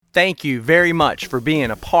Thank you very much for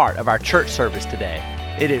being a part of our church service today.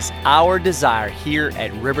 It is our desire here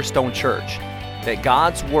at Riverstone Church that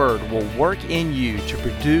God's Word will work in you to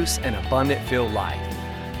produce an abundant-filled life.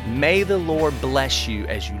 May the Lord bless you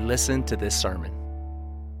as you listen to this sermon.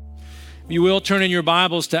 If you will, turn in your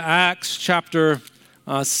Bibles to Acts chapter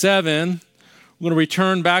 7. We're going to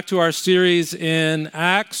return back to our series in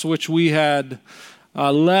Acts, which we had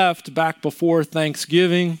left back before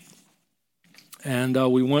Thanksgiving. And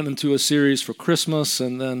we went into a series for Christmas,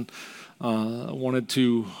 and then wanted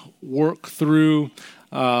to work through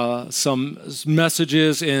some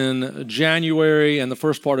messages in January and the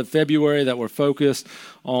first part of February that were focused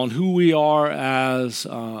on who we are as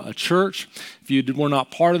a church. If you were not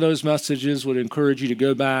part of those messages, would encourage you to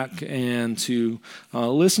go back and to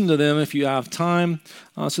listen to them if you have time,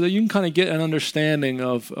 so that you can kind of get an understanding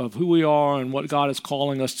of who we are and what God is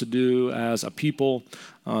calling us to do as a people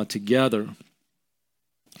together.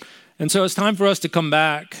 And so it's time for us to come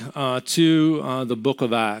back to the book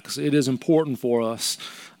of Acts. It is important for us,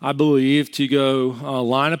 I believe, to go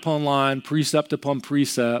line upon line, precept upon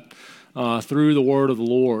precept, through the word of the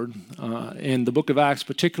Lord. In the book of Acts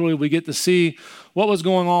particularly, we get to see what was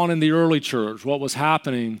going on in the early church, what was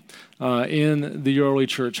happening in the early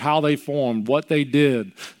church, how they formed, what they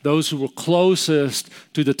did, those who were closest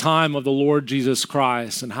to the time of the Lord Jesus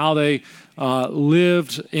Christ, and how they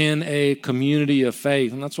lived in a community of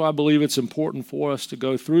faith. And that's why I believe it's important for us to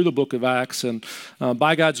go through the book of Acts. And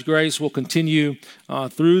by God's grace, we'll continue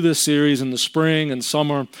through this series in the spring and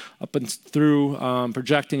summer up and through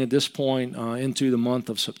projecting at this point into the month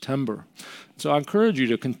of September. So I encourage you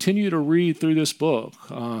to continue to read through this book.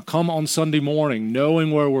 Come on Sunday morning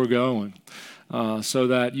knowing where we're going, so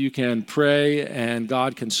that you can pray and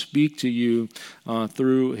God can speak to you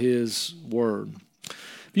through His Word.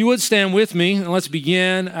 If you would stand with me, and let's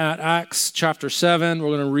begin at Acts chapter 7.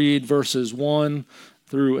 We're going to read verses 1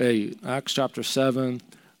 through 8. Acts chapter 7,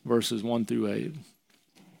 verses 1 through 8.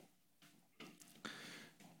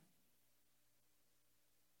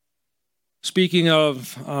 Speaking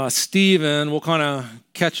of Stephen, we'll kind of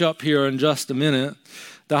catch up here in just a minute.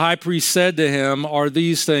 The high priest said to him, "Are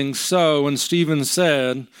these things so?" And Stephen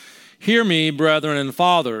said, "Hear me, brethren and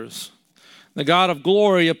fathers. The God of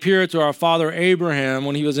glory appeared to our father Abraham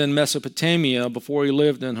when he was in Mesopotamia before he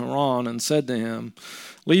lived in Haran, and said to him,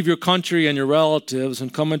 'Leave your country and your relatives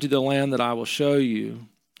and come into the land that I will show you.'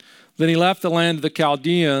 Then he left the land of the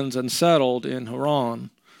Chaldeans and settled in Haran.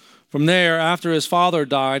 From there, after his father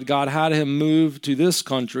died, God had him move to this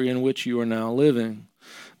country in which you are now living.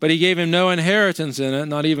 But he gave him no inheritance in it,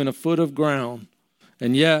 not even a foot of ground.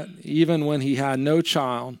 And yet, even when he had no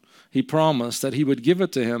child, he promised that he would give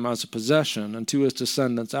it to him as a possession and to his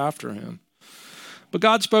descendants after him. But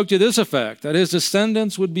God spoke to this effect, that his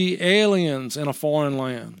descendants would be aliens in a foreign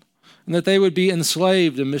land, and that they would be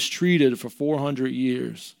enslaved and mistreated for 400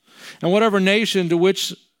 years. And whatever nation to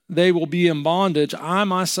which they will be in bondage, I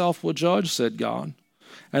myself will judge, said God.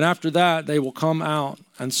 And after that, they will come out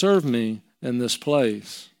and serve me in this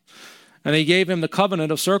place." And he gave him the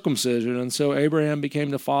covenant of circumcision, and so Abraham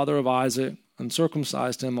became the father of Isaac, and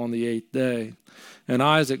circumcised him on the 8th day. And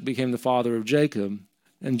Isaac became the father of Jacob,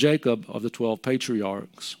 and Jacob of the 12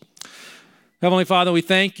 patriarchs. Heavenly Father, we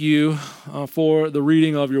thank you for the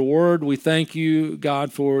reading of your word. We thank you,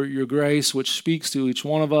 God, for your grace, which speaks to each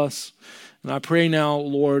one of us. And I pray now,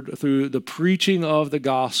 Lord, through the preaching of the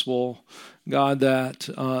gospel, God, that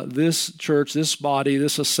this church, this body,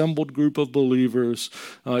 this assembled group of believers,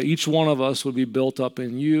 each one of us would be built up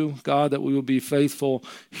in you. God, that we would be faithful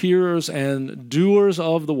hearers and doers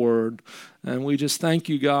of the word. And we just thank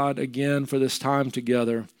you, God, again for this time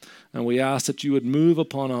together. And we ask that you would move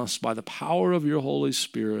upon us by the power of your Holy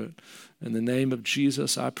Spirit. In the name of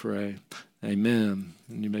Jesus, I pray. Amen.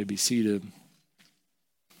 And you may be seated.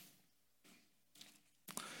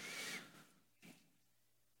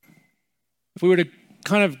 If we were to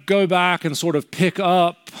kind of go back and sort of pick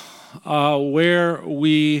up where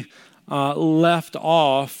we left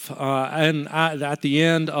off and at the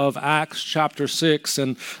end of Acts chapter 6,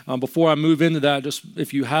 and before I move into that, just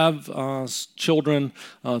if you have children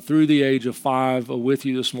through the age of 5 with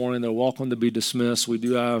you this morning, they're welcome to be dismissed. We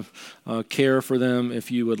do have care for them.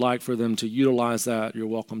 If you would like for them to utilize that, you're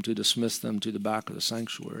welcome to dismiss them to the back of the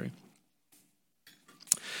sanctuary.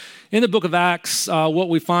 in the book of Acts, what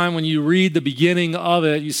we find when you read the beginning of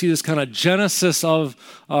it, you see this kind of genesis of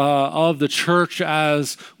the church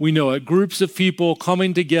as we know it. Groups of people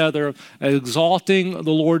coming together, exalting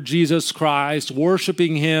the Lord Jesus Christ,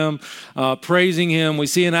 worshiping Him, praising Him. We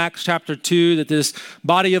see in Acts chapter 2 that this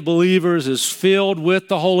body of believers is filled with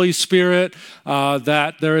the Holy Spirit,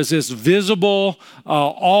 that there is this visible,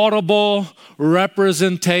 audible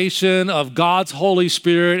representation of God's Holy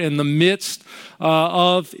Spirit in the midst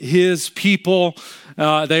of His people.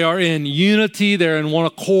 They are in unity. They're in one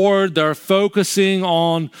accord. They're focusing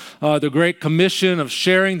on the Great Commission of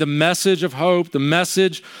sharing the message of hope, the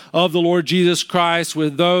message of the Lord Jesus Christ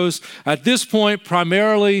with those at this point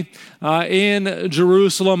primarily in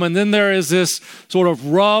Jerusalem. And then there is this sort of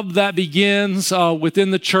rub that begins within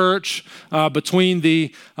the church between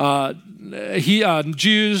the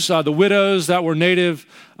Jews, the widows that were native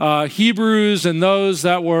Hebrews and those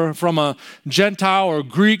that were from a Gentile or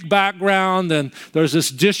Greek background, and there's this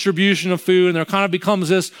distribution of food, and there kind of becomes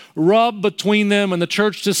this rub between them, and the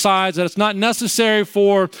church decides that it's not necessary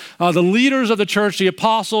for the leaders of the church, the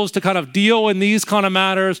apostles, to kind of deal in these kind of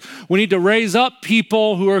matters. We need to raise up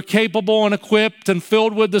people who are capable and equipped and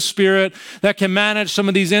filled with the Spirit that can manage some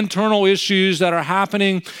of these internal issues that are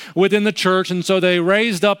happening within the church. And so they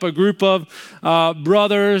raised up a group of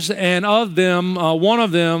brothers, and of them, one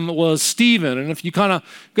of them was Stephen. And if you kind of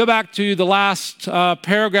go back to the last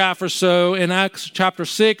paragraph or so in Acts chapter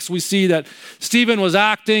 6, we see that Stephen was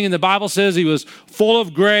acting, and the Bible says he was full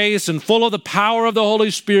of grace and full of the power of the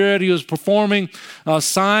Holy Spirit. He was performing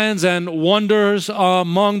signs and wonders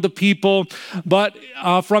among the people. But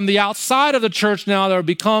from the outside of the church now, there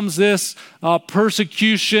becomes this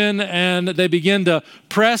persecution, and they begin to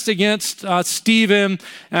press against Stephen,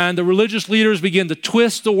 and the religious leaders begin to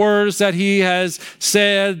twist the words that he has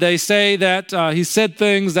said. They say that he said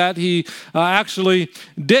things that he actually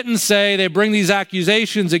didn't say. They bring these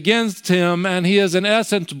accusations against him, and he is in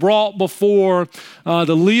essence brought before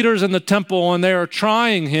the leaders in the temple, and they are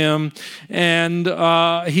trying him, and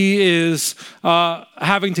he is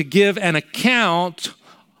having to give an account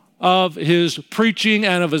of his preaching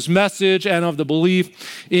and of his message and of the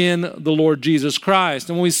belief in the Lord Jesus Christ.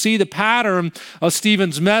 And when we see the pattern of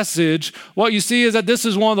Stephen's message, what you see is that this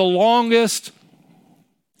is one of the longest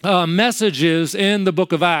messages in the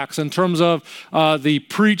book of Acts in terms of the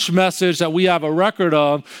preached message that we have a record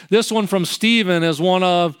of. This one from Stephen is one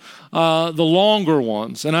of the longer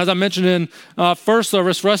ones. And as I mentioned in first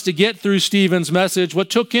service, for us to get through Stephen's message, what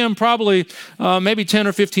took him probably maybe 10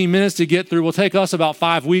 or 15 minutes to get through will take us about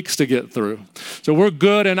 5 weeks to get through. So we're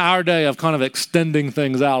good in our day of kind of extending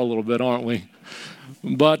things out a little bit, aren't we?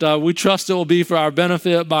 But we trust it will be for our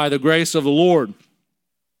benefit by the grace of the Lord.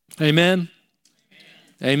 Amen.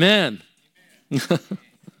 Amen. But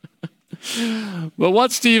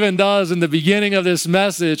what Stephen does in the beginning of this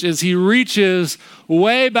message is he reaches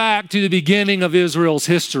way back to the beginning of Israel's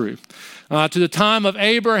history, to the time of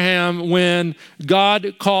Abraham when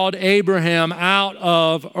God called Abraham out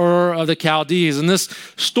of Ur of the Chaldees. And this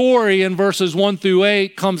story in verses 1 through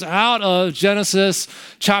 8 comes out of Genesis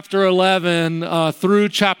chapter 11 through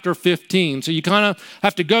chapter 15. So you kind of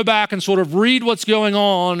have to go back and sort of read what's going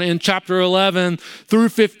on in chapter 11 through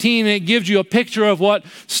 15. And it gives you a picture of what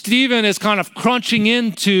Stephen is kind of crunching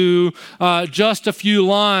into just a few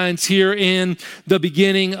lines here in the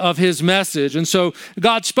beginning of his message. And so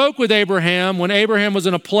God spoke with Abraham when Abraham was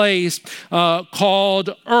in a place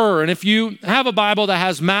called Ur. And if you have a Bible that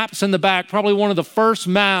has maps in the back, probably one of the first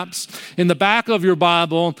maps in the back of your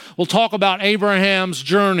Bible will talk about Abraham's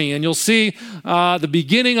journey. And you'll see the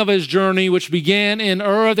beginning of his journey, which began in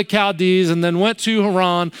Ur of the Chaldees and then went to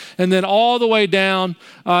Haran and then all the way down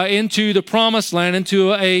into the promised land,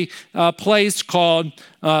 into a place called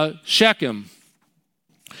Shechem.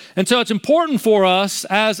 And so it's important for us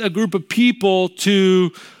as a group of people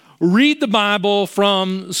to read the Bible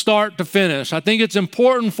from start to finish. I think it's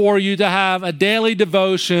important for you to have a daily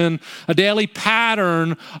devotion, a daily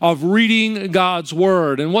pattern of reading God's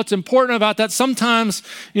Word. And what's important about that, sometimes,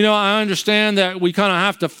 I understand that we kind of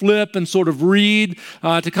have to flip and sort of read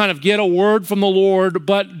to kind of get a word from the Lord.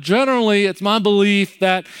 But generally, it's my belief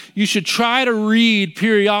that you should try to read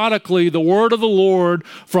periodically the Word of the Lord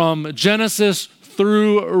from Genesis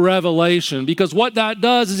through Revelation, because what that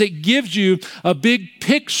does is it gives you a big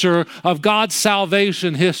picture of God's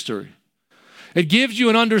salvation history. It gives you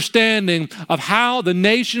an understanding of how the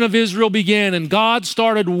nation of Israel began, and God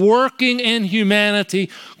started working in humanity,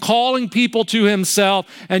 calling people to himself.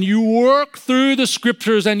 And you work through the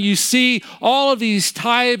scriptures and you see all of these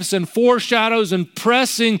types and foreshadows and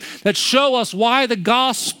pressing that show us why the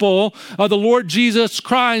gospel of the Lord Jesus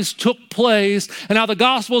Christ took place, and how the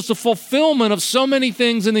gospel is the fulfillment of so many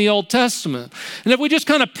things in the Old Testament. And if we just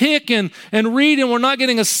kind of pick and read, and we're not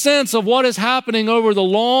getting a sense of what is happening over the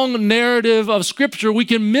long narrative of Scripture, we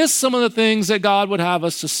can miss some of the things that God would have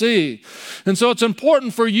us to see. And so it's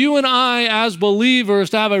important for you and I as believers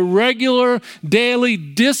to have a regular daily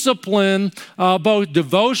discipline, both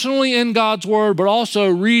devotionally in God's Word, but also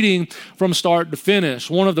reading from start to finish.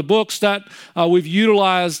 One of the books that we've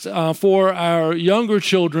utilized for our younger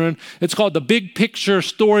children, it's called the Big Picture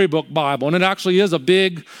Storybook Bible. And it actually is a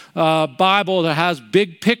big Bible that has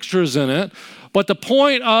big pictures in it. But the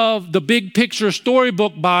point of the Big Picture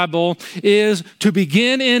Storybook Bible is to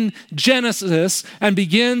begin in Genesis and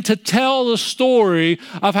begin to tell the story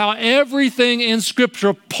of how everything in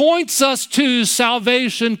Scripture points us to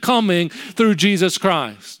salvation coming through Jesus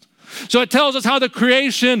Christ. So it tells us how the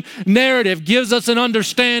creation narrative gives us an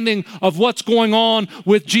understanding of what's going on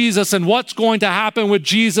with Jesus and what's going to happen with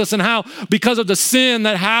Jesus, and how because of the sin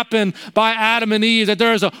that happened by Adam and Eve, that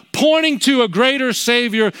there is a pointing to a greater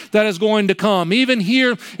Savior that is going to come. Even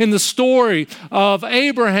here in the story of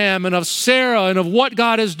Abraham and of Sarah and of what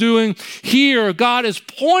God is doing here, God is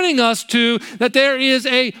pointing us to that there is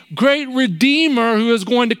a great Redeemer who is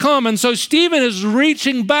going to come. And so Stephen is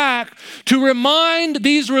reaching back to remind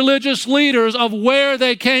these religious leaders of where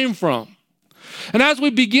they came from. And as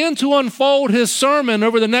we begin to unfold his sermon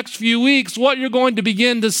over the next few weeks, what you're going to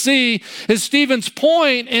begin to see is Stephen's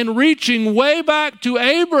point in reaching way back to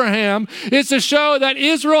Abraham is to show that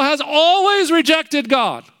Israel has always rejected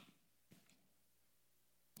God.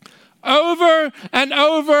 Over and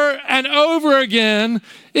over and over again,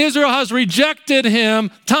 Israel has rejected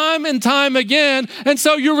him time and time again. And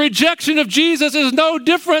so your rejection of Jesus is no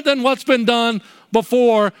different than what's been done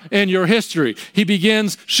before in your history. He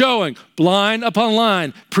begins showing line upon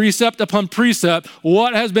line, precept upon precept,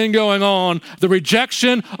 what has been going on, the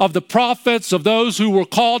rejection of the prophets, of those who were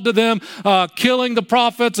called to them, killing the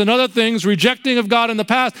prophets and other things, rejecting of God in the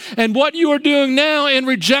past. And what you are doing now in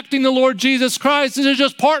rejecting the Lord Jesus Christ is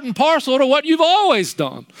just part and parcel to what you've always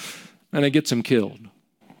done. And it gets him killed.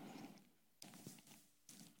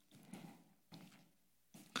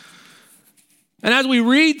 And as we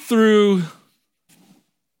read through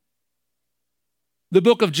the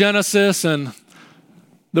book of Genesis and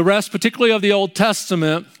the rest, particularly of the Old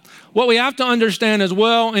Testament, what we have to understand as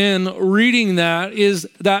well in reading that is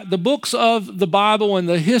that the books of the Bible and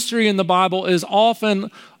the history in the Bible is often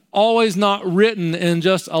always not written in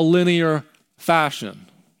just a linear fashion.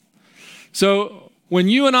 So when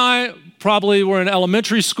you and I probably were in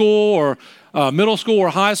elementary school or middle school or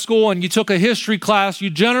high school and you took a history class, you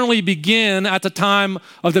generally begin at the time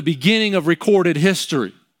of the beginning of recorded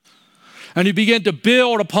history. And you begin to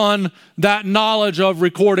build upon that knowledge of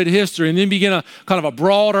recorded history. And then you begin a kind of a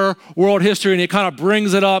broader world history, and it kind of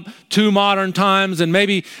brings it up to modern times. And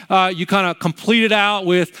maybe you kind of complete it out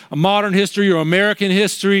with a modern history or American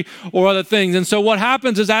history or other things. And so what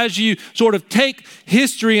happens is as you sort of take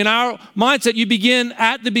history in our mindset, you begin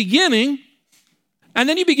at the beginning, and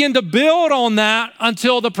then you begin to build on that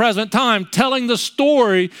until the present time, telling the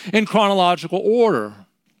story in chronological order.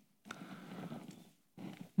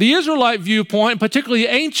 The Israelite viewpoint, particularly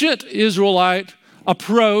the ancient Israelite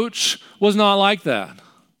approach, was not like that.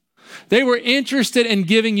 They were interested in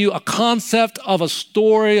giving you a concept of a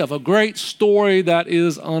story, of a great story that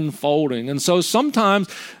is unfolding. And so sometimes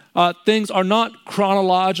things are not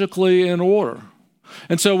chronologically in order.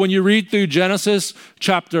 And so when you read through Genesis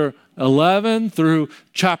chapter 11 through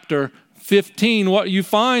chapter 15, what you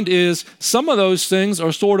find is some of those things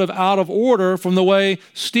are sort of out of order from the way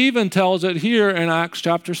Stephen tells it here in Acts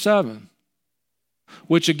chapter 7,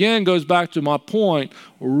 which again goes back to my point.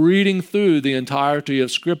 Reading through the entirety of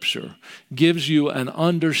Scripture gives you an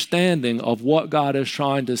understanding of what God is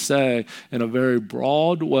trying to say in a very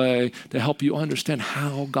broad way to help you understand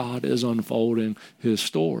how God is unfolding his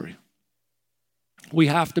story. We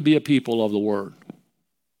have to be a people of the Word.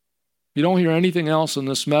 You don't hear anything else in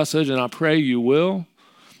this message, and I pray you will.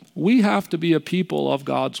 We have to be a people of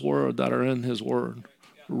God's Word that are in his Word,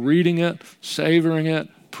 reading it, savoring it,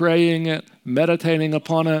 praying it, meditating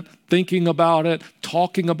upon it, thinking about it,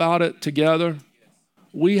 talking about it together.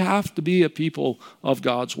 We have to be a people of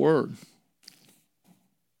God's Word.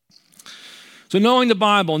 So knowing the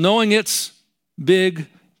Bible, knowing its big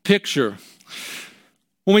picture.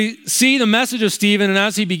 When we see the message of Stephen, and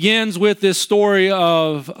as he begins with this story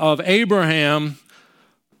of Abraham,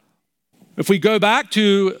 if we go back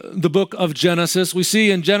to the book of Genesis, we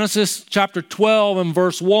see in Genesis chapter 12 and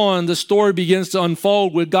verse 1, the story begins to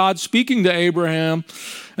unfold with God speaking to Abraham.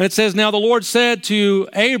 And it says, "Now the Lord said to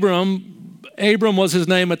Abram," Abram was his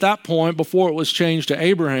name at that point before it was changed to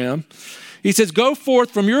Abraham. He says, "Go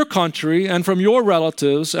forth from your country and from your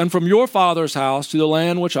relatives and from your father's house to the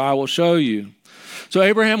land which I will show you." So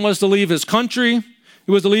Abraham was to leave his country,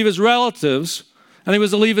 he was to leave his relatives, and he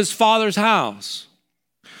was to leave his father's house.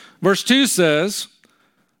 Verse 2 says,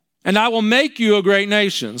 "And I will make you a great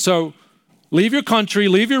nation." So leave your country,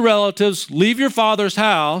 leave your relatives, leave your father's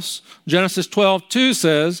house. Genesis 12:2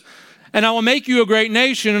 says, "And I will make you a great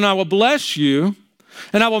nation, and I will bless you,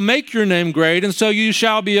 and I will make your name great, and so you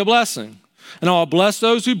shall be a blessing. And I will bless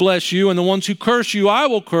those who bless you, and the ones who curse you I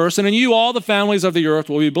will curse, and in you all the families of the earth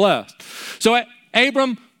will be blessed." So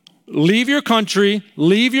Abram, leave your country,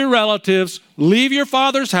 leave your relatives, leave your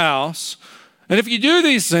father's house, and if you do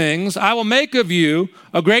these things, I will make of you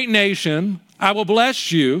a great nation, I will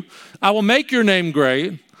bless you, I will make your name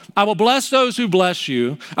great, I will bless those who bless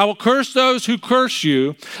you, I will curse those who curse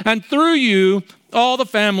you, and through you all the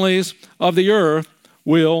families of the earth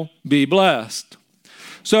will be blessed.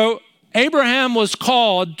 So Abraham was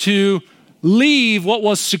called to leave what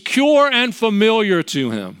was secure and familiar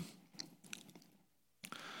to him.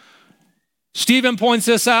 Stephen points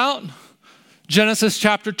this out. Genesis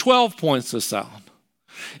chapter 12 points this out.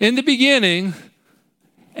 In the beginning,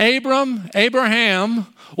 Abraham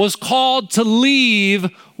was called to leave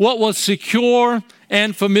what was secure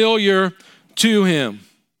and familiar to him.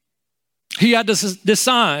 He had to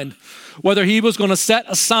decide whether he was going to set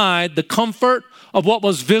aside the comfort of what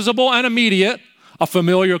was visible and immediate, a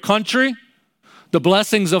familiar country, the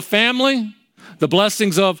blessings of family, the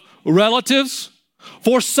blessings of relatives,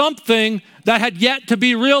 for something that had yet to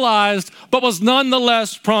be realized, but was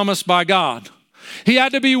nonetheless promised by God. He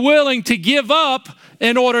had to be willing to give up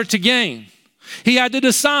in order to gain. He had to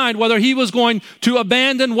decide whether he was going to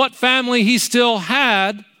abandon what family he still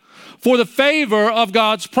had for the favor of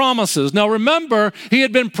God's promises. Now remember, he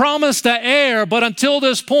had been promised an heir, but until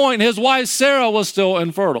this point, his wife Sarah was still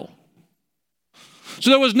infertile. So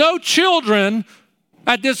there was no children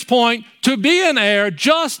at this point to be an heir,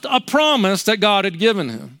 just a promise that God had given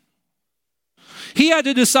him. He had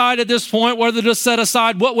to decide at this point whether to set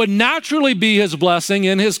aside what would naturally be his blessing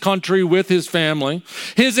in his country with his family,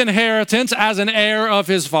 his inheritance as an heir of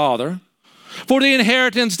his father, for the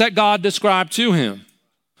inheritance that God described to him.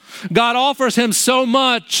 God offers him so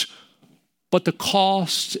much, but the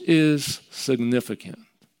cost is significant.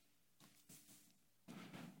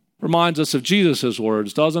 Reminds us of Jesus'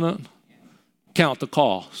 words, doesn't it? Count the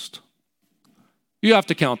cost. You have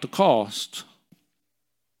to count the cost.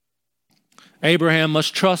 Abraham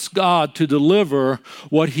must trust God to deliver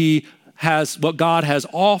what God has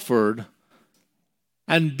offered,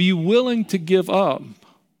 and be willing to give up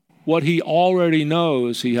what he already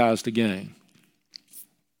knows he has to gain.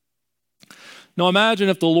 Now imagine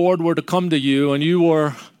if the Lord were to come to you and you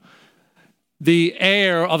were the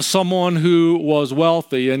heir of someone who was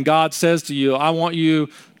wealthy, and God says to you, "I want you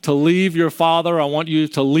to leave your father, I want you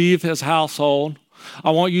to leave his household.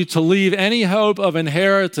 I want you to leave any hope of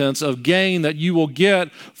inheritance, of gain that you will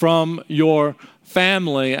get from your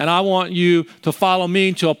family, and I want you to follow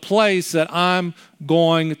me to a place that I'm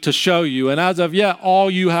going to show you." And as of yet, all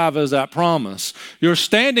you have is that promise. You're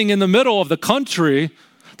standing in the middle of the country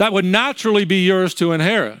that would naturally be yours to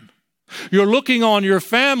inherit. You're looking on your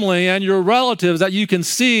family and your relatives that you can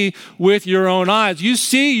see with your own eyes. You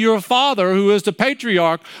see your father, who is the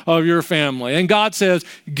patriarch of your family. And God says,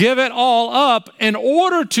 give it all up in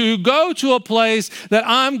order to go to a place that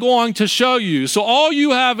I'm going to show you. So all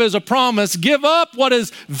you have is a promise. Give up what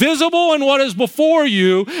is visible and what is before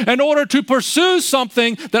you in order to pursue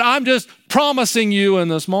something that I'm just promising you in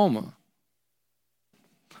this moment.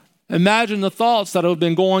 Imagine the thoughts that have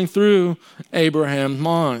been going through Abraham's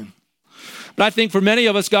mind. But I think for many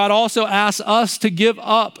of us, God also asks us to give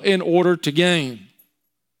up in order to gain.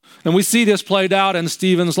 And we see this played out in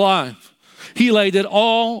Stephen's life. He laid it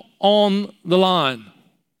all on the line.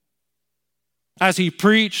 As he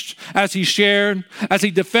preached, as he shared, as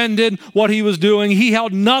he defended what he was doing, he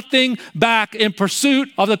held nothing back in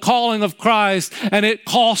pursuit of the calling of Christ, and it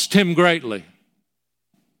cost him greatly.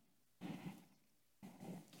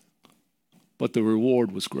 But the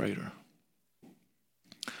reward was greater.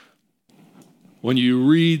 when you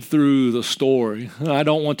read through the story. I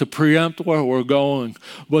don't want to preempt where we're going,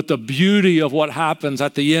 but the beauty of what happens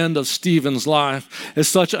at the end of Stephen's life is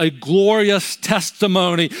such a glorious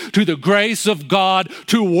testimony to the grace of God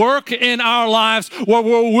to work in our lives where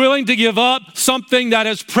we're willing to give up something that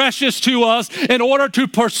is precious to us in order to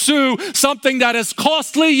pursue something that is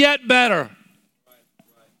costly yet better.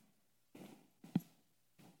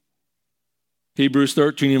 Hebrews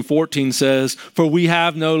 13 and 14 says, "For we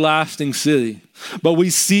have no lasting city, but we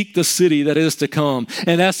seek the city that is to come."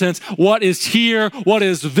 In essence, what is here, what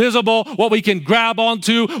is visible, what we can grab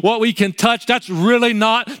onto, what we can touch, that's really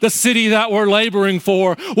not the city that we're laboring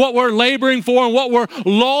for. What we're laboring for and what we're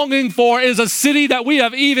longing for is a city that we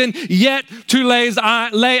have even yet to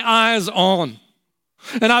lay eyes on.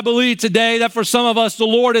 And I believe today that for some of us, the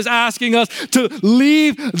Lord is asking us to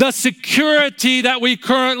leave the security that we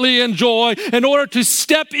currently enjoy in order to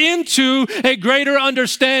step into a greater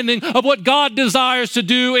understanding of what God desires to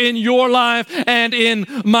do in your life and in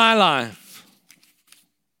my life.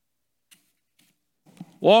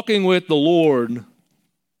 Walking with the Lord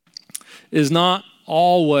is not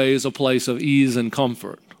always a place of ease and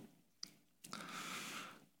comfort.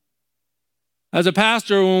 As a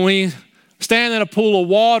pastor, when we stand in a pool of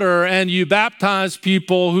water and you baptize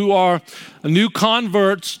people who are new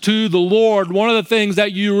converts to the Lord, one of the things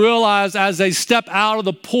that you realize as they step out of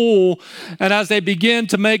the pool and as they begin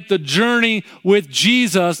to make the journey with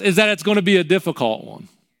Jesus is that it's going to be a difficult one.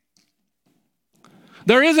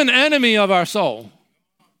 There is an enemy of our soul.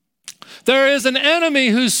 There is an enemy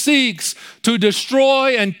who seeks to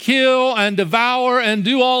destroy and kill and devour and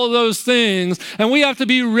do all of those things. And we have to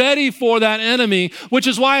be ready for that enemy, which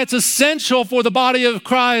is why it's essential for the body of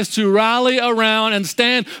Christ to rally around and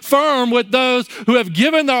stand firm with those who have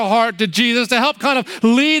given their heart to Jesus to help kind of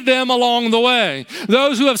lead them along the way.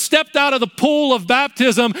 Those who have stepped out of the pool of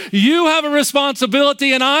baptism, you have a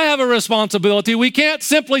responsibility and I have a responsibility. We can't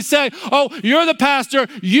simply say, "Oh, you're the pastor,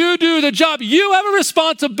 you do the job." You have a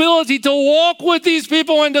responsibility to walk with these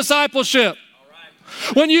people in discipleship.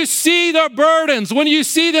 When you see their burdens, when you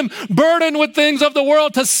see them burdened with things of the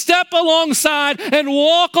world, to step alongside and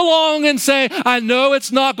walk along and say, "I know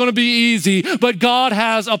it's not going to be easy, but God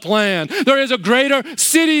has a plan. There is a greater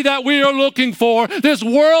city that we are looking for. This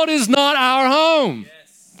world is not our home."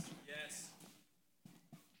 Yes.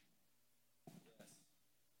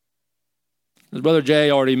 As Brother Jay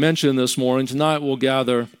already mentioned this morning, tonight we'll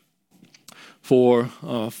gather for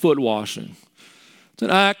foot washing. It's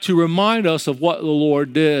an act to remind us of what the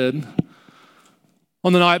Lord did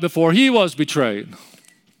on the night before he was betrayed.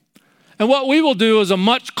 And what we will do is a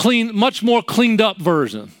much more cleaned up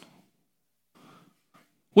version.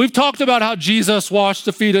 We've talked about how Jesus washed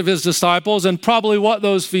the feet of his disciples and probably what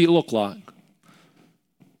those feet look like.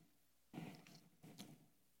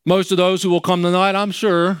 Most of those who will come tonight, I'm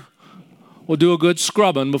sure, will do a good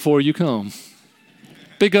scrubbing before you come.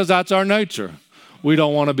 Because that's our nature. We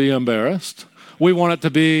don't want to be embarrassed. We want it to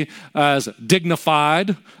be as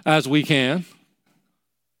dignified as we can.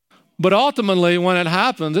 But ultimately, when it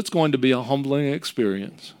happens, it's going to be a humbling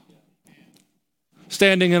experience.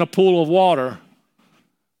 Standing in a pool of water,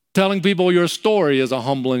 telling people your story is a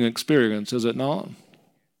humbling experience, is it not?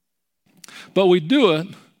 But we do it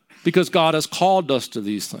because God has called us to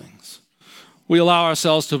these things. We allow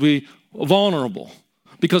ourselves to be vulnerable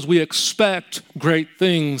because we expect great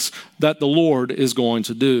things that the Lord is going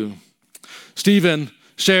to do. Stephen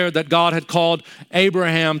shared that God had called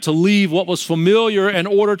Abraham to leave what was familiar in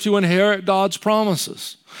order to inherit God's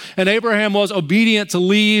promises. And Abraham was obedient to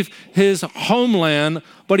leave his homeland,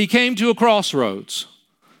 but he came to a crossroads.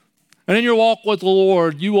 And in your walk with the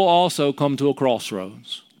Lord, you will also come to a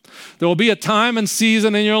crossroads. There will be a time and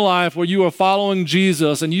season in your life where you are following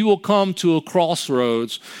Jesus and you will come to a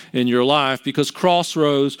crossroads in your life because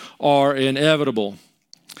crossroads are inevitable.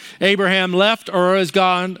 Abraham left Ur as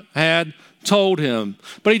God had told him,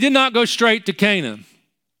 but he did not go straight to Canaan.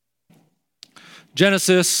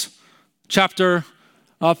 Genesis chapter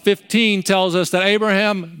 15 tells us that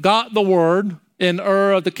Abraham got the word in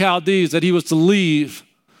Ur of the Chaldees that he was to leave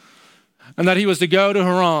and that he was to go to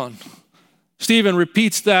Haran. Stephen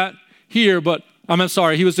repeats that here,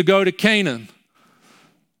 he was to go to Canaan.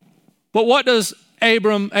 But what does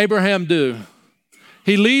Abraham do?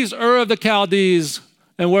 He leaves Ur of the Chaldees,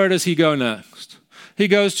 and where does he go next? He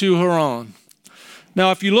goes to Haran.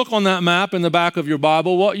 Now, if you look on that map in the back of your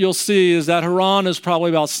Bible, what you'll see is that Haran is probably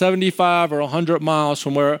about 75 or 100 miles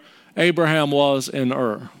from where Abraham was in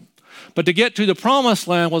Ur. But to get to the promised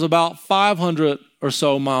land was about 500 or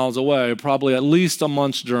so miles away, probably at least a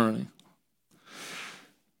month's journey.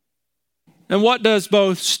 And what does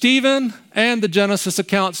both Stephen and the Genesis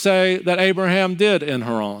account say that Abraham did in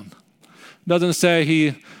Haran? It doesn't say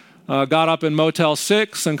he got up in Motel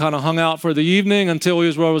 6 and kind of hung out for the evening until he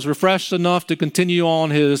was refreshed enough to continue on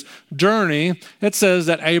his journey. It says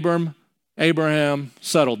that Abraham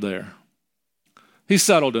settled there. He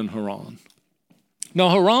settled in Haran. Now,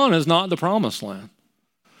 Haran is not the promised land.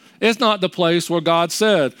 It's not the place where God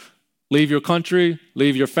said, leave your country,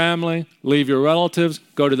 leave your family, leave your relatives,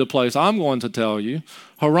 go to the place I'm going to tell you.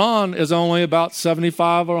 Haran is only about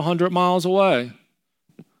 75 or 100 miles away.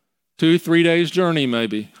 2-3 days journey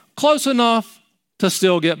maybe. Close enough to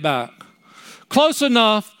still get back. Close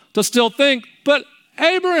enough to still think, but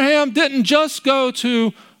Abraham didn't just go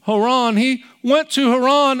to Haran. He went to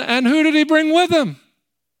Haran, and who did he bring with him?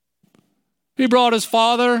 He brought his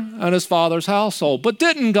father and his father's household. But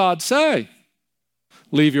didn't God say,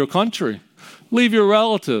 leave your country, leave your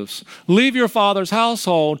relatives, leave your father's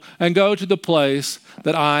household, and go to the place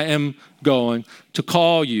that I am going to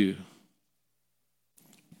call you?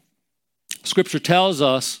 Scripture tells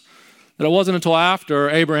us that it wasn't until after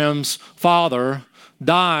Abraham's father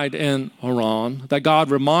died in Haran that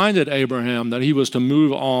God reminded Abraham that he was to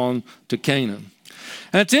move on to Canaan.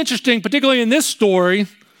 And it's interesting, particularly in this story,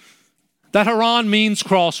 that Haran means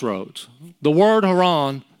crossroads. The word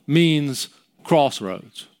Haran means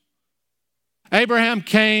crossroads. Abraham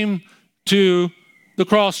came to the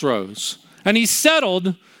crossroads, and he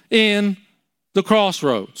settled in the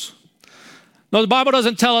crossroads. Now, the Bible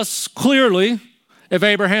doesn't tell us clearly if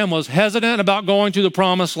Abraham was hesitant about going to the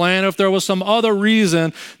promised land, if there was some other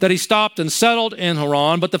reason that he stopped and settled in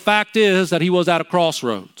Haran, but the fact is that he was at a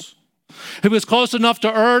crossroads. He was close enough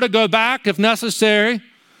to Ur to go back if necessary.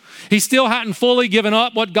 He still hadn't fully given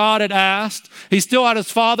up what God had asked. He still had his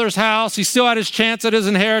father's house. He still had his chance at his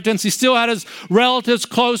inheritance. He still had his relatives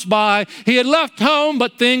close by. He had left home,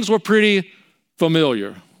 but things were pretty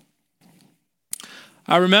familiar.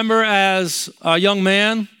 I remember as a young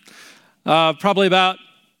man, probably about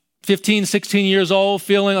 15, 16 years old,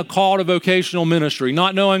 feeling a call to vocational ministry,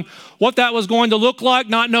 not knowing what that was going to look like,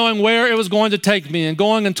 not knowing where it was going to take me, and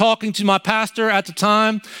going and talking to my pastor at the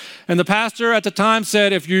time. And the pastor at the time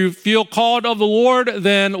said, if you feel called of the Lord,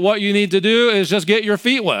 then what you need to do is just get your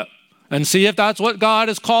feet wet and see if that's what God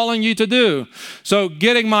is calling you to do. So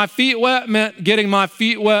getting my feet wet meant getting my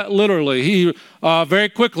feet wet literally. He very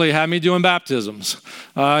quickly had me doing baptisms.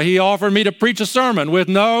 He offered me to preach a sermon with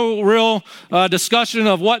no real discussion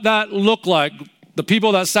of what that looked like. The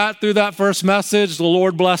people that sat through that first message, the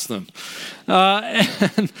Lord bless them.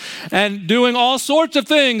 And doing all sorts of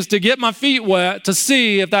things to get my feet wet to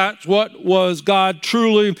see if that's what was God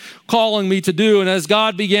truly calling me to do. And as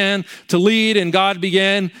God began to lead and God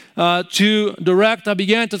began to direct, I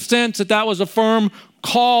began to sense that that was a firm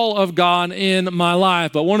call of God in my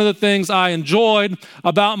life. But one of the things I enjoyed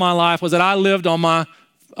about my life was that I lived on my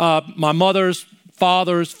mother's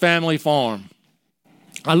father's family farm.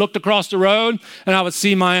 I looked across the road and I would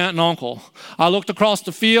see my aunt and uncle. I looked across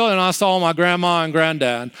the field and I saw my grandma and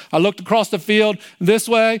granddad. I looked across the field this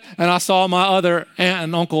way and I saw my other aunt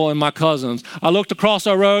and uncle and my cousins. I looked across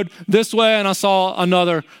our road this way and I saw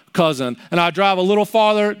another cousin. And I'd drive a little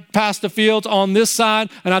farther past the fields on this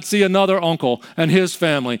side and I'd see another uncle and his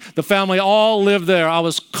family. The family all lived there. I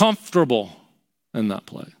was comfortable in that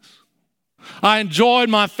place. I enjoyed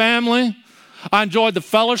my family. I enjoyed the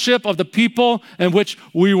fellowship of the people in which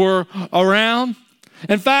we were around.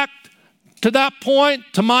 In fact, to that point,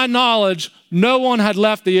 to my knowledge, no one had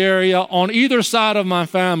left the area on either side of my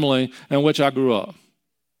family in which I grew up.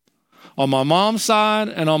 On my mom's side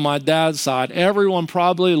and on my dad's side, everyone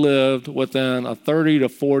probably lived within a 30 to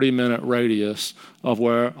 40 minute radius of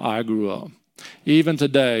where I grew up. Even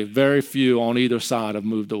today, very few on either side have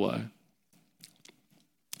moved away.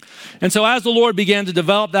 And so as the Lord began to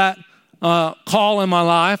develop that call in my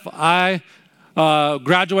life, I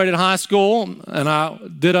graduated high school and I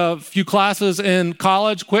did a few classes in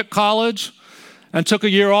college, quit college, and took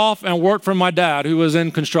a year off and worked for my dad, who was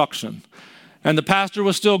in construction. And the pastor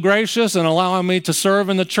was still gracious and allowing me to serve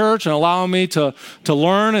in the church and allowing me to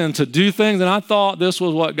learn and to do things. And I thought this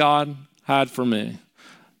was what God had for me.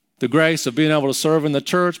 The grace of being able to serve in the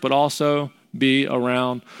church, but also be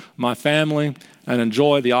around my family and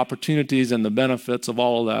enjoy the opportunities and the benefits of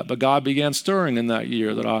all of that. But God began stirring in that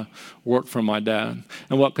year that I worked for my dad.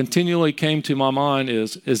 And what continually came to my mind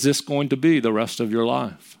is this going to be the rest of your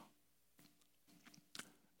life?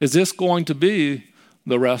 Is this going to be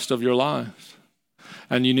the rest of your life?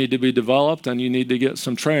 And you need to be developed and you need to get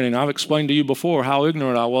some training. I've explained to you before how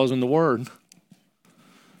ignorant I was in the Word.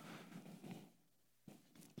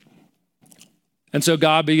 And so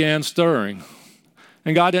God began stirring.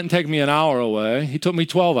 And God didn't take me an hour away. He took me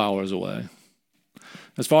 12 hours away.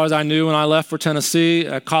 As far as I knew when I left for Tennessee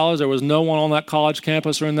at college, there was no one on that college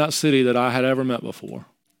campus or in that city that I had ever met before.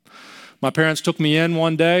 My parents took me in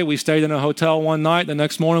one day. We stayed in a hotel one night. The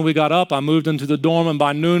next morning we got up. I moved into the dorm, and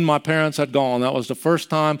by noon my parents had gone. That was the first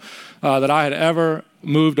time that I had ever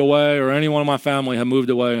moved away, or anyone in my family had moved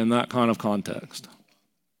away in that kind of context.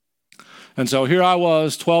 And so here I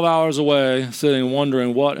was 12 hours away, sitting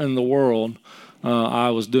wondering what in the world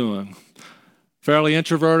I was doing. Fairly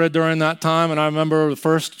introverted during that time, and I remember the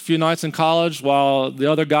first few nights in college while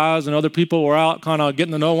the other guys and other people were out kind of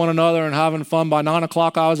getting to know one another and having fun. By 9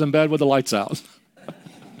 o'clock, I was in bed with the lights out.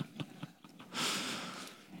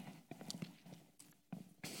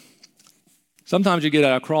 Sometimes you get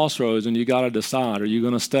at a crossroads and you got to decide, are you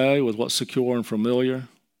going to stay with what's secure and familiar?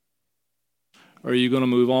 Or are you going to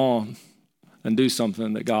move on and do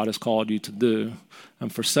something that God has called you to do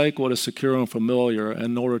and forsake what is secure and familiar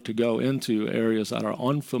in order to go into areas that are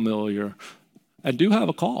unfamiliar and do have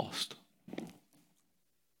a cost?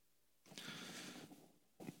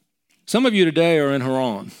 Some of you today are in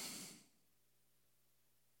Haran.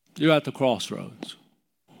 You're at the crossroads.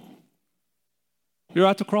 You're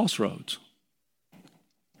at the crossroads.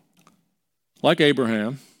 Like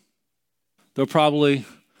Abraham, there are probably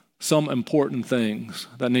some important things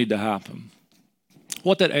that need to happen.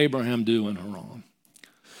 What did Abraham do in Haran?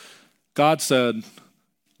 God said,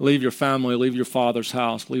 leave your family, leave your father's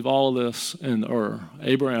house, leave all of this in Ur.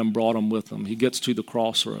 Abraham brought him with him. He gets to the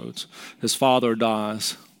crossroads. His father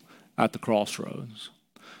dies at the crossroads.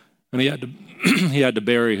 And he had to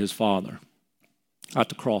bury his father at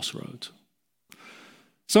the crossroads.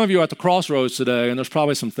 Some of you are at the crossroads today, and there's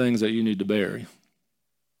probably some things that you need to bury.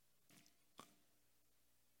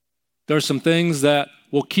 There's some things that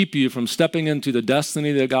will keep you from stepping into the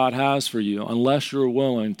destiny that God has for you unless you're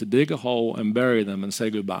willing to dig a hole and bury them and say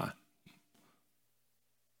goodbye.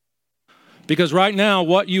 Because right now,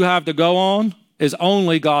 what you have to go on is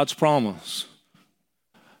only God's promise.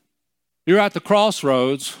 You're at the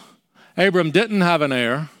crossroads. Abram didn't have an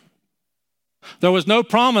heir. There was no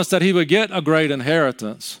promise that he would get a great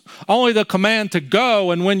inheritance. Only the command to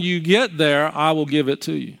go, and when you get there, I will give it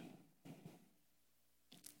to you.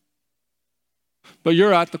 But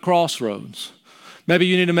you're at the crossroads. Maybe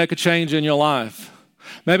you need to make a change in your life.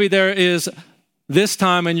 Maybe there is this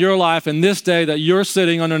time in your life and this day that you're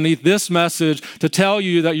sitting underneath this message to tell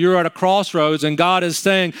you that you're at a crossroads, and God is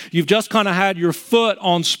saying you've just kind of had your foot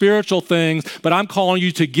on spiritual things, but I'm calling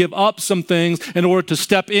you to give up some things in order to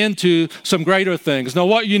step into some greater things. Now,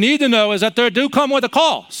 what you need to know is that they do come with a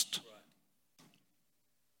cost.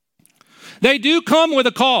 They do come with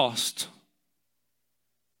a cost.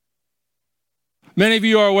 Many of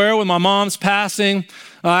you are aware with my mom's passing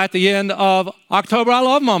at the end of October, I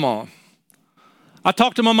love my mom. I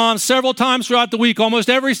talked to my mom several times throughout the week. Almost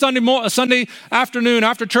every Sunday afternoon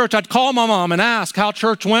after church, I'd call my mom and ask how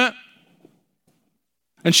church went.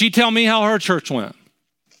 And she'd tell me how her church went.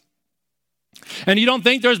 And you don't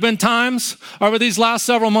think there's been times over these last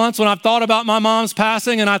several months when I've thought about my mom's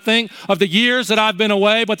passing and I think of the years that I've been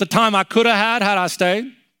away, but the time I could have had I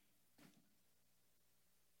stayed?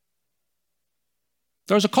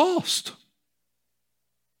 There's a cost.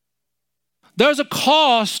 There's a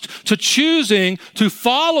cost to choosing, to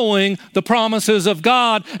following the promises of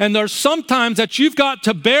God. And there's sometimes that you've got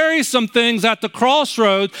to bury some things at the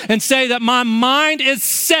crossroads and say that my mind is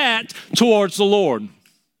set towards the Lord.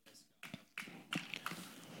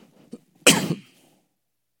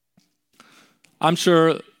 I'm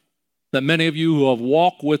sure that many of you who have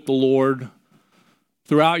walked with the Lord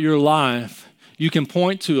throughout your life, you can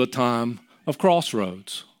point to a time of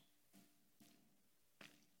crossroads.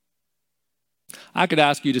 I could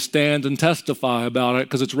ask you to stand and testify about it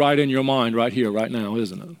because it's right in your mind right here, right now,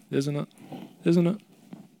 isn't it? Isn't it? Isn't it?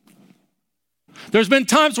 There's been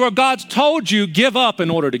times where God's told you, give up in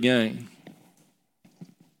order to gain.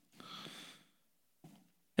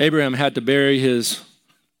 Abraham had to bury his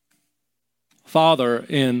father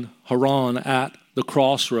in Haran at the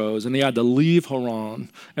crossroads, and he had to leave Haran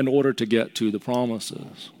in order to get to the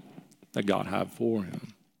promises that God had for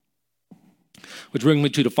him. Which brings me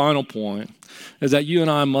to the final point, is that you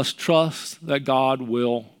and I must trust that God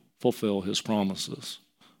will fulfill his promises.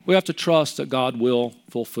 We have to trust that God will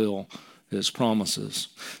fulfill his promises.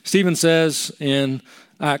 Stephen says in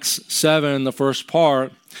Acts 7, the first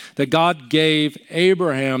part, that God gave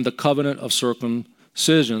Abraham the covenant of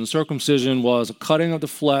circumcision. Circumcision was a cutting of the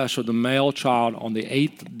flesh of the male child on the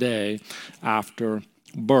 8th day after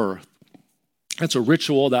birth. It's a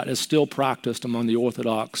ritual that is still practiced among the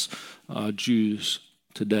Orthodox Jews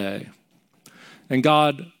today. And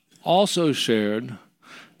God also shared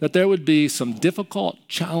that there would be some difficult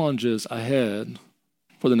challenges ahead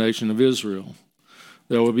for the nation of Israel.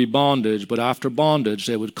 There would be bondage, but after bondage,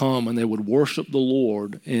 they would come and they would worship the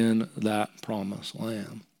Lord in that promised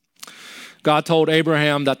land. God told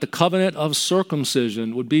Abraham that the covenant of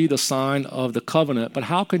circumcision would be the sign of the covenant. But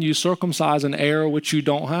how can you circumcise an heir which you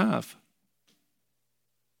don't have?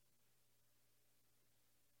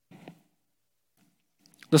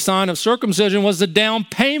 The sign of circumcision was the down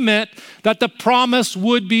payment that the promise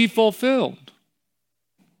would be fulfilled.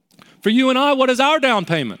 For you and I, what is our down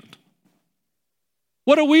payment?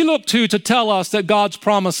 What do we look to tell us that God's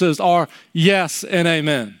promises are yes and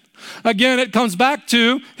amen? Again, it comes back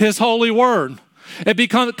to His holy word. It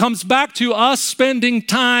comes back to us spending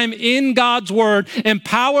time in God's word,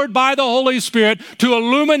 empowered by the Holy Spirit to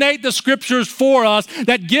illuminate the scriptures for us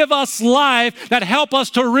that give us life, that help us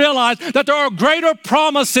to realize that there are greater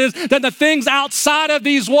promises than the things outside of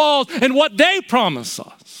these walls and what they promise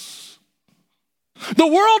us. The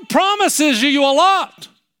world promises you a lot.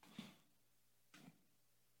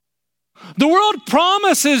 The world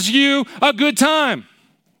promises you a good time.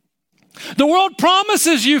 The world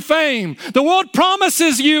promises you fame. The world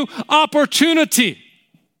promises you opportunity.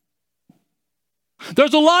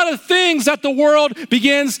 There's a lot of things that the world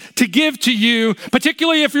begins to give to you,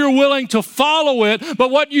 particularly if you're willing to follow it.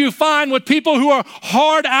 But what you find with people who are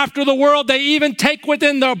hard after the world, they even take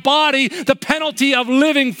within their body the penalty of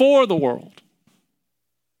living for the world.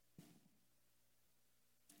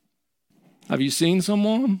 Have you seen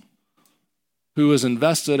someone who has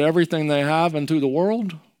invested everything they have into the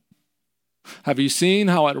world? Have you seen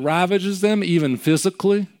how it ravages them, even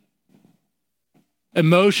physically,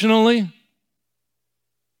 emotionally?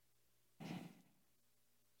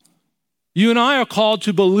 You and I are called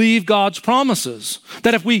to believe God's promises,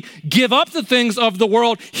 that if we give up the things of the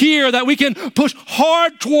world here, that we can push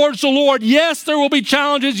hard towards the Lord. Yes, there will be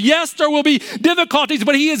challenges. Yes, there will be difficulties,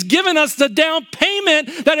 but He has given us the down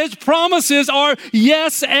payment that His promises are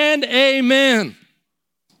yes and amen.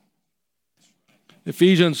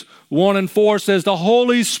 Ephesians 1:4 says, the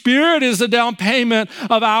Holy Spirit is the down payment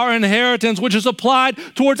of our inheritance, which is applied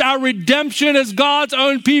towards our redemption as God's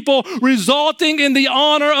own people, resulting in the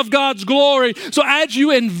honor of God's glory. So as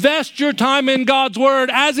you invest your time in God's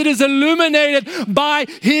word, as it is illuminated by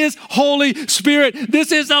His Holy Spirit,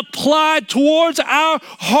 this is applied towards our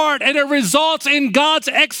heart, and it results in God's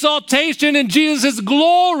exaltation and Jesus'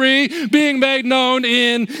 glory being made known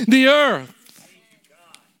in the earth.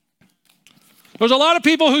 There's a lot of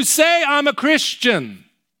people who say, I'm a Christian.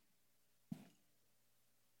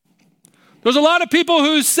 There's a lot of people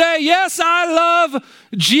who say, yes, I love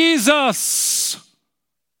Jesus.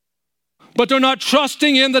 But they're not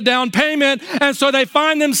trusting in the down payment, and so they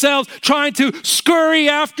find themselves trying to scurry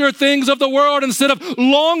after things of the world instead of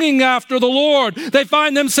longing after the Lord. They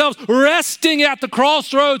find themselves resting at the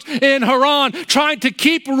crossroads in Haran, trying to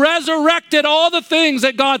keep resurrected all the things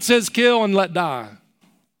that God says kill and let die.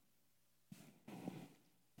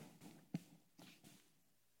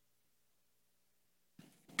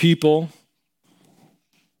 People,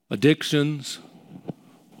 addictions,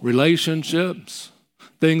 relationships,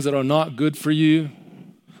 things that are not good for you,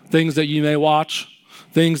 things that you may watch,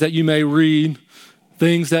 things that you may read,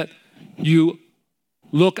 things that you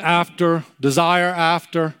look after, desire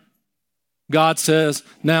after. God says,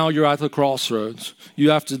 now you're at the crossroads. You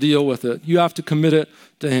have to deal with it. You have to commit it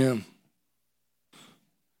to Him.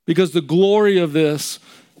 Because the glory of this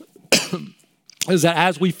is that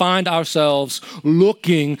as we find ourselves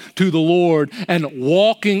looking to the Lord and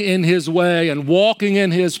walking in His way and walking in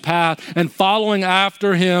His path and following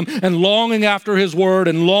after Him and longing after His word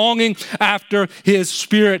and longing after His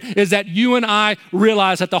Spirit, is that you and I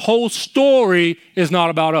realize that the whole story is not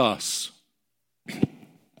about us.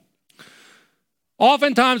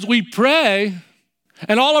 Oftentimes we pray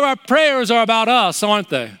and all of our prayers are about us, aren't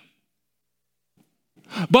they?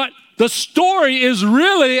 But the story is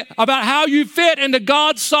really about how you fit into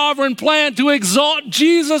God's sovereign plan to exalt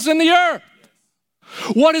Jesus in the earth.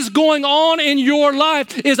 What is going on in your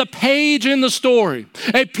life is a page in the story,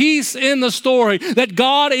 a piece in the story that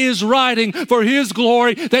God is writing for His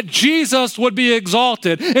glory, that Jesus would be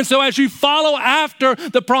exalted. And so as you follow after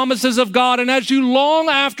the promises of God and as you long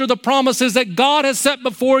after the promises that God has set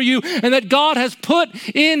before you and that God has put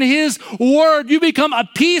in His word, you become a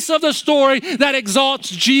piece of the story that exalts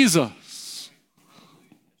Jesus.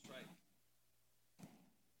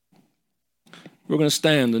 We're going to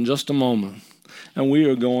stand in just a moment. And we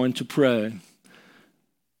are going to pray.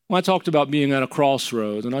 Well, I talked about being at a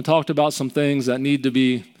crossroads, and I talked about some things that need to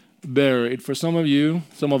be buried. For some of you,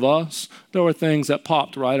 some of us, there were things that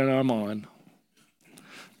popped right in our mind.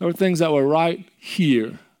 There were things that were right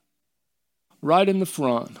here right in the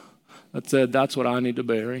front that said, that's what I need to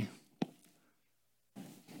bury.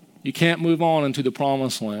 You can't move on into the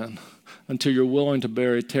promised land until you're willing to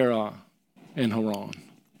bury Terah in Haran.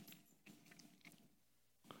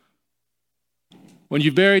 When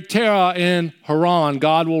you bury Terah in Haran,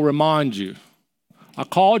 God will remind you, I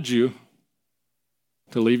called you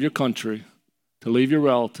to leave your country, to leave your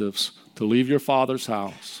relatives, to leave your father's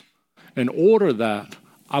house, in order that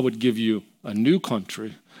I would give you a new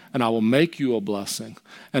country, and I will make you a blessing,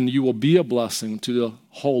 and you will be a blessing to the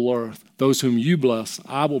whole earth. Those whom you bless,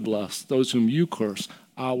 I will bless. Those whom you curse,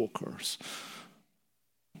 I will curse.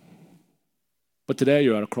 But today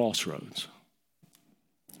you're at a crossroads.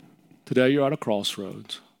 Today you're at a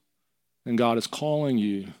crossroads, and God is calling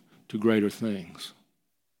you to greater things.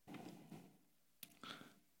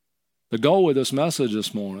 The goal with this message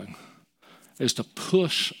this morning is to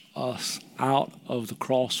push us out of the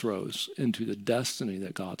crossroads into the destiny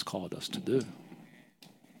that God's called us to do.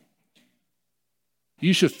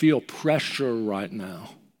 You should feel pressure right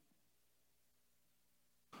now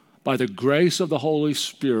by the grace of the Holy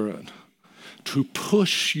Spirit to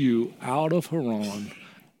push you out of Haran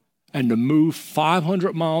and to move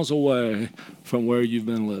 500 miles away from where you've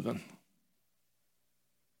been living.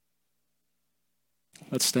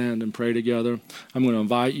 Let's stand and pray together. I'm going to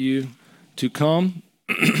invite you to come.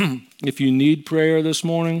 If you need prayer this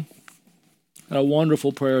morning, had a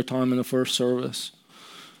wonderful prayer time in the first service.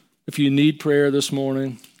 If you need prayer this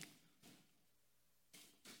morning,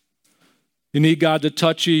 you need God to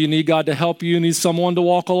touch you, you need God to help you, you need someone to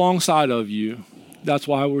walk alongside of you. That's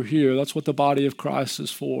why we're here. That's what the body of Christ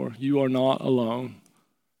is for. You are not alone.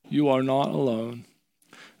 You are not alone.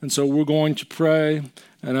 And so we're going to pray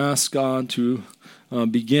and ask God to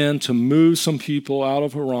begin to move some people out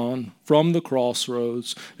of Haran from the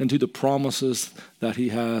crossroads into the promises that he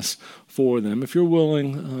has for them. If you're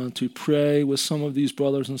willing to pray with some of these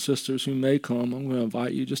brothers and sisters who may come, I'm going to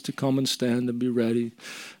invite you just to come and stand and be ready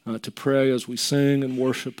to pray as we sing and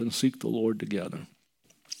worship and seek the Lord together.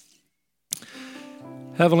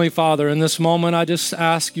 Heavenly Father, in this moment, I just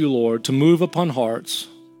ask you, Lord, to move upon hearts.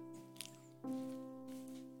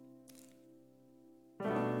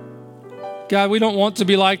 God, we don't want to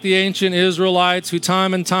be like the ancient Israelites who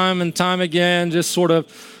time and time again just sort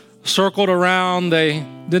of circled around. They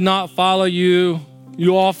did not follow you.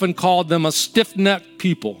 You often called them a stiff-necked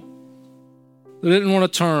people. They didn't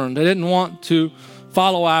want to turn. They didn't want to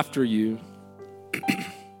follow after you.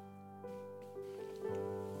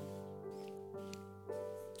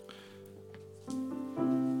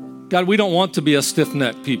 God, we don't want to be a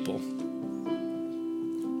stiff-necked people.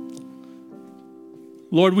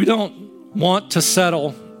 Lord, we don't want to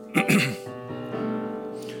settle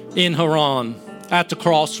in Haran at the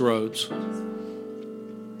crossroads.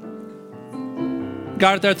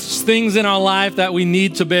 God, there's things in our life that we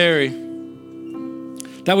need to bury,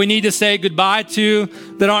 that we need to say goodbye to,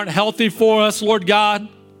 that aren't healthy for us, Lord God,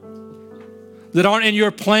 that aren't in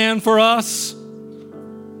your plan for us,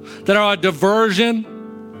 that are a diversion.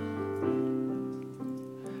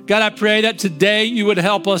 God, I pray that today you would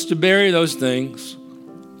help us to bury those things,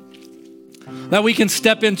 that we can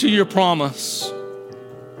step into your promise.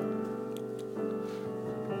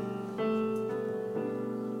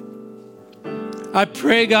 I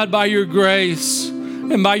pray, God, by your grace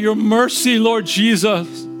and by your mercy, Lord Jesus,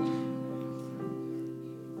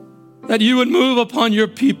 that you would move upon your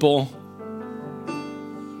people.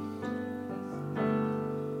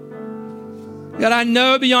 God, I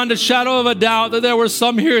know beyond a shadow of a doubt that there were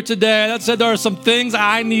some here today that said there are some things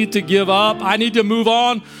I need to give up. I need to move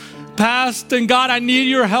on past, and God, I need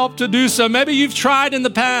your help to do so. Maybe you've tried in the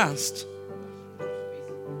past.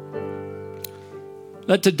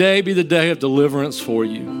 Let today be the day of deliverance for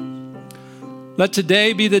you. Let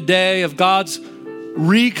today be the day of God's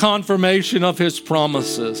reconfirmation of his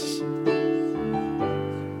promises.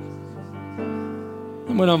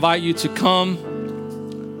 I'm going to invite you to come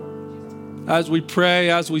as we pray,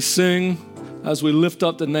 as we sing, as we lift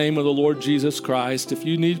up the name of the Lord Jesus Christ. If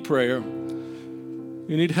you need prayer,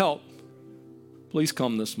 you need help, please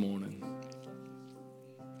come this morning.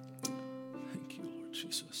 Thank you, Lord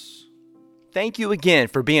Jesus. Thank you again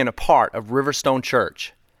for being a part of Riverstone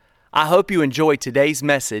Church. I hope you enjoyed today's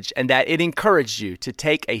message and that it encouraged you to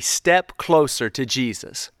take a step closer to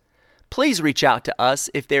Jesus. Please reach out to us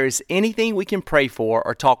if there is anything we can pray for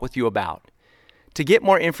or talk with you about. To get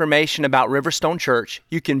more information about Riverstone Church,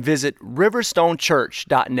 you can visit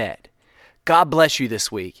riverstonechurch.net. God bless you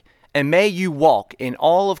this week, and may you walk in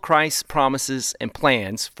all of Christ's promises and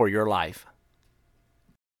plans for your life.